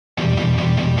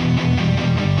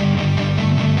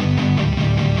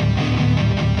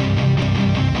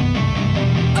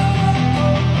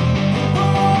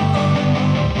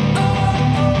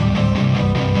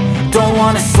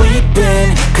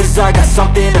cause I got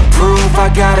something to prove.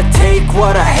 I gotta take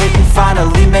what I hate and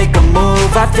finally make a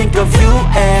move. I think of you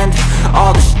and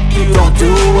all the shit you don't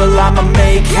do. Well, I'ma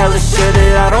make hella sure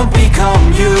that I don't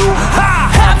become you.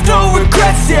 I have no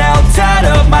regrets, yeah, I'll tie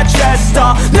up my chest.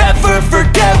 I'll never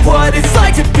forget what it's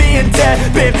like to be in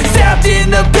debt. Been stabbed in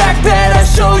the back bed, I'll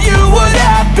show you what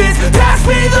happens. Pass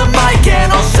me the mic and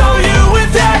I'll show you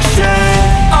with action.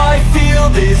 I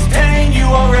feel this pain, you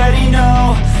already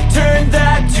know. Turn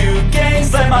that to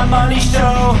gains, let my money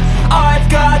show. I've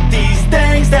got these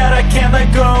things that I can't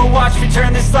let go. Watch me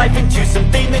turn this life into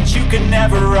something that you could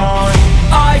never own.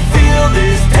 I feel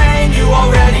this pain, you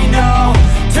already know.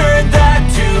 Turn that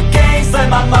to gains, let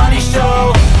my money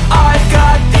show. I've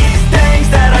got these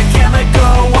things that I can't let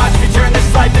go. Watch me turn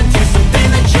this life into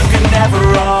something that you could never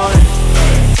own.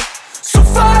 So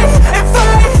fight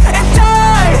and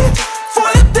die for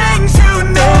the things you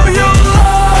know you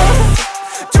love.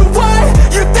 Do what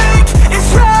you think is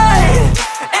right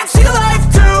and see life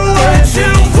do what you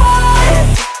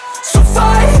want. So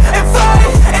fight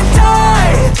and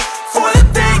die for the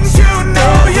things you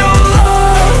know you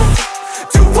love.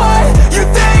 Do what you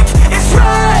think is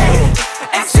right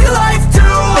and see life do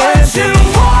what you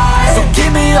want. So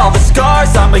give me all the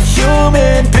scars, I'm a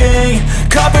human being.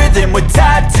 Cover them with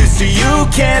tattoos so you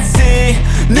can't see.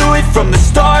 Knew it from the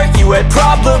start, you had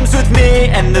problems with me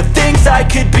and the things I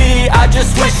could be, I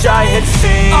just wish I had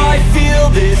seen. I feel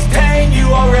this pain, you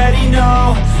already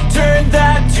know. Turn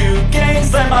that to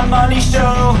gains, let my money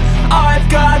show. I've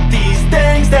got these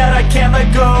things that I can't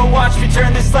let go. Watch me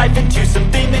turn this life into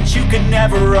something that you could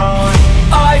never own.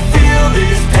 I feel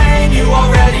this pain, you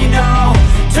already know.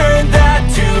 Turn that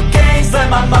to gains, let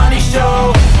my money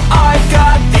show. I've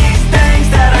got these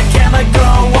things that I can't let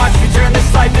go. Watch me turn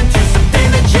this life into something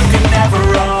that you could never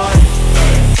own.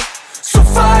 So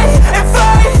fight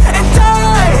and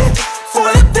die for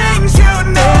the things you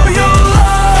know you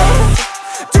love.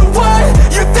 Do what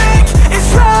you think is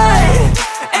right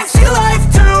and see life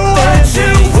do what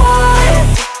you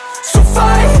want. So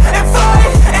fight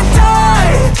and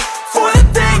die for the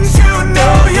things you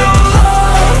know you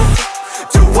love.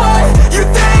 Do what you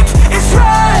think is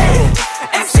right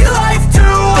and see life do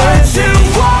what you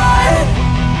want.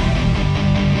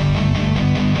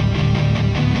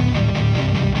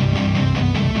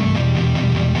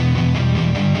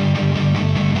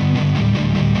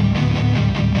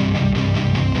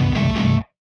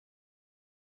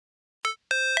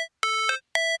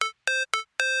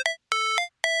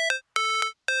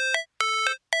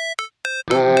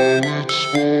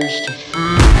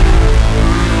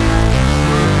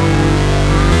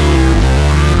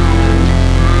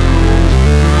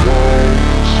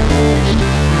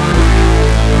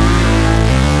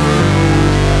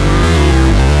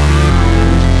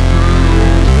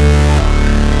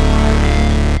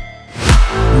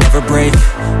 Never break,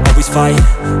 always fight,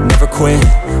 never quit,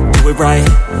 do it right,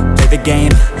 play the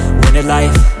game, win it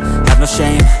life, have no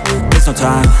shame, there's no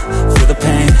time, feel the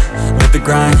pain, live the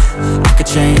grind, I could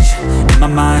change, in my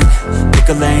mind, pick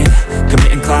a lane,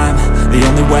 commit and climb, the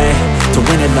only way to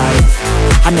win it life.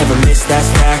 I never miss, that's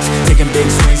fact, taking big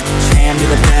swings, put your hand to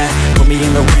the bat, put me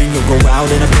in the ring, you'll go out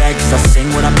in a bag, cause I sing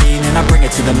what I mean and I bring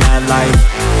it to the mad light.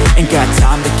 Ain't got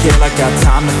time to kill, I got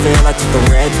time to feel, I took the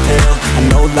red pill, I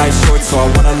know life's short so I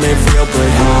wanna live real, but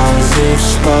how's it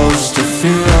supposed to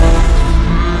feel?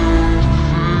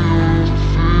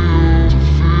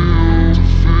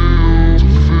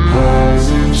 How's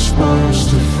it supposed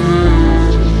to feel?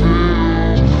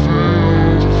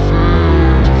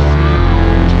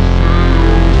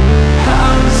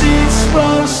 How's it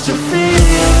supposed to feel?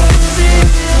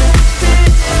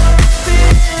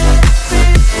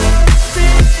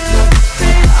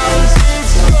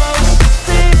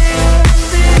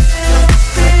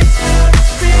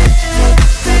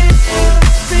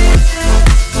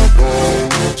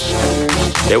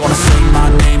 They wanna say my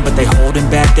name, but they holding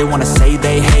back. They wanna say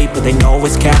they hate, but they know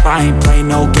it's cap. I ain't play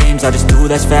no games, I just do,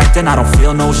 that's fact. And I don't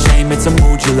feel no shame, it's a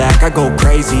mood you lack. I go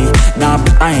crazy, nah,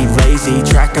 but I ain't lazy.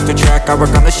 Track after track, I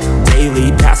work on this shit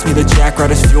daily. Pass me the jack, right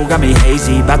as fuel, got me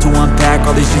hazy. About to unpack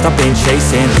all these shit I've been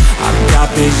chasing. I've got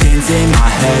visions in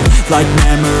my head, like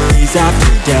memories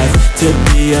after death. To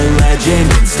be a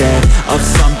legend instead of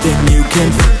something you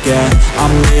can forget.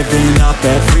 I'm living up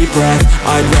every breath,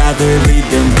 I'd rather lead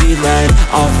than be led.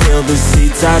 I'll fill the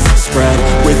seats as I spread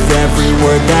with every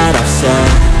word that I've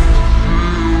said.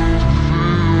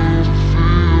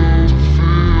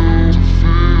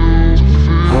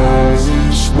 How's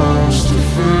it supposed to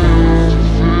feel?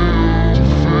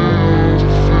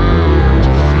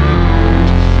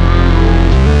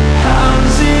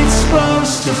 How's it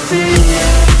supposed to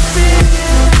feel?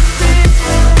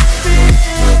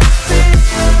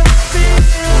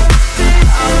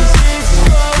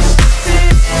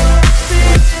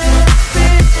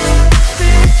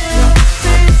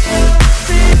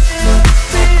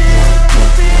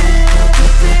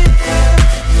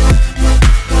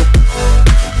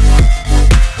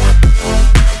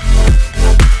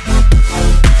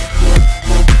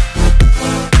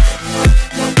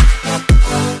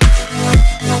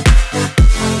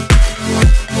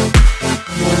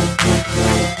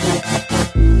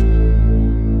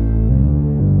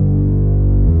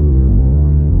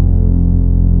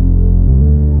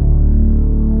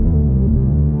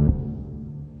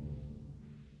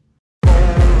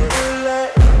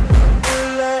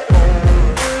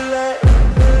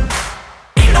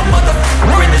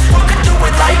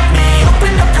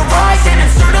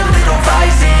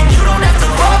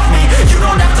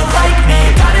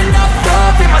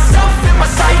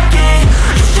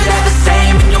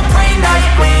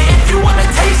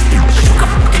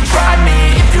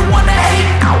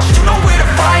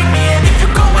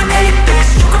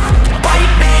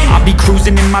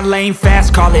 lane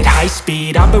fast, call it high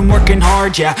speed. I've been working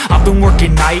hard, yeah, I've been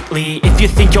working nightly. If you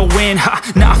think you'll win, ha,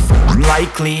 not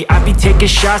likely. I be taking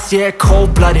shots, yeah,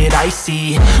 cold-blooded,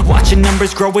 icy. Watching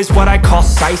numbers grow is what I call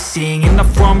sightseeing. In the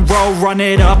front row, run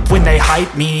it up when they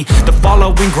hype me. The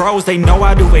following grows, they know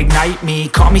how to ignite me.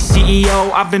 Call me CEO,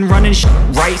 I've been running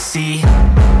right, see.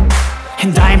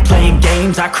 And I ain't playing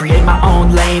games, I create my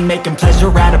own lane, making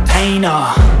pleasure out of pain,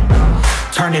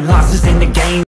 turning losses into gains.